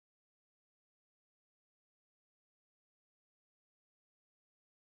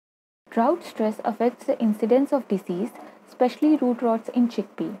Drought stress affects the incidence of disease, especially root rots in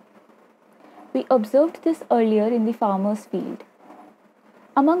chickpea. We observed this earlier in the farmer's field.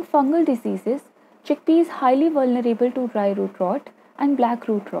 Among fungal diseases, chickpea is highly vulnerable to dry root rot and black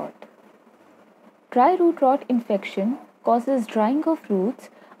root rot. Dry root rot infection causes drying of roots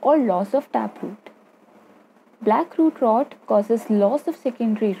or loss of taproot. Black root rot causes loss of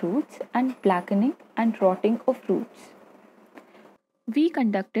secondary roots and blackening and rotting of roots. We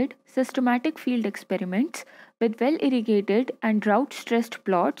conducted systematic field experiments with well-irrigated and drought-stressed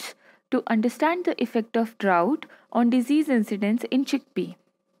plots to understand the effect of drought on disease incidence in chickpea.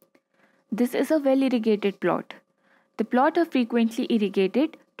 This is a well-irrigated plot. The plots are frequently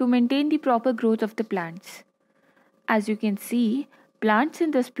irrigated to maintain the proper growth of the plants. As you can see, plants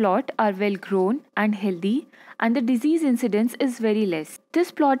in this plot are well grown and healthy, and the disease incidence is very less.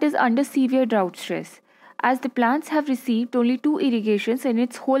 This plot is under severe drought stress, as the plants have received only 2 irrigations in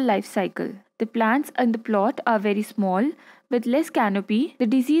its whole life cycle. The plants in the plot are very small, with less canopy. The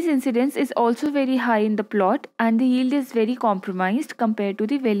disease incidence is also very high in the plot, and the yield is very compromised compared to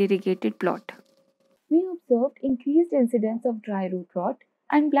the well-irrigated plot. We observed increased incidence of dry root rot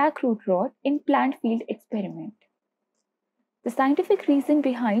and black root rot in plant field experiment. The scientific reason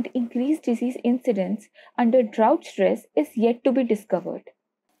behind increased disease incidence under drought stress is yet to be discovered.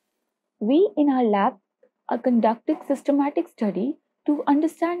 We in our lab are conducting systematic study to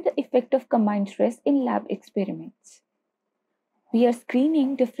understand the effect of combined stress in lab experiments. We are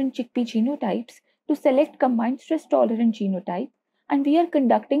screening different chickpea genotypes to select combined stress tolerant genotype, and we are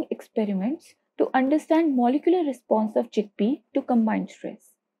conducting experiments to understand molecular response of chickpea to combined stress.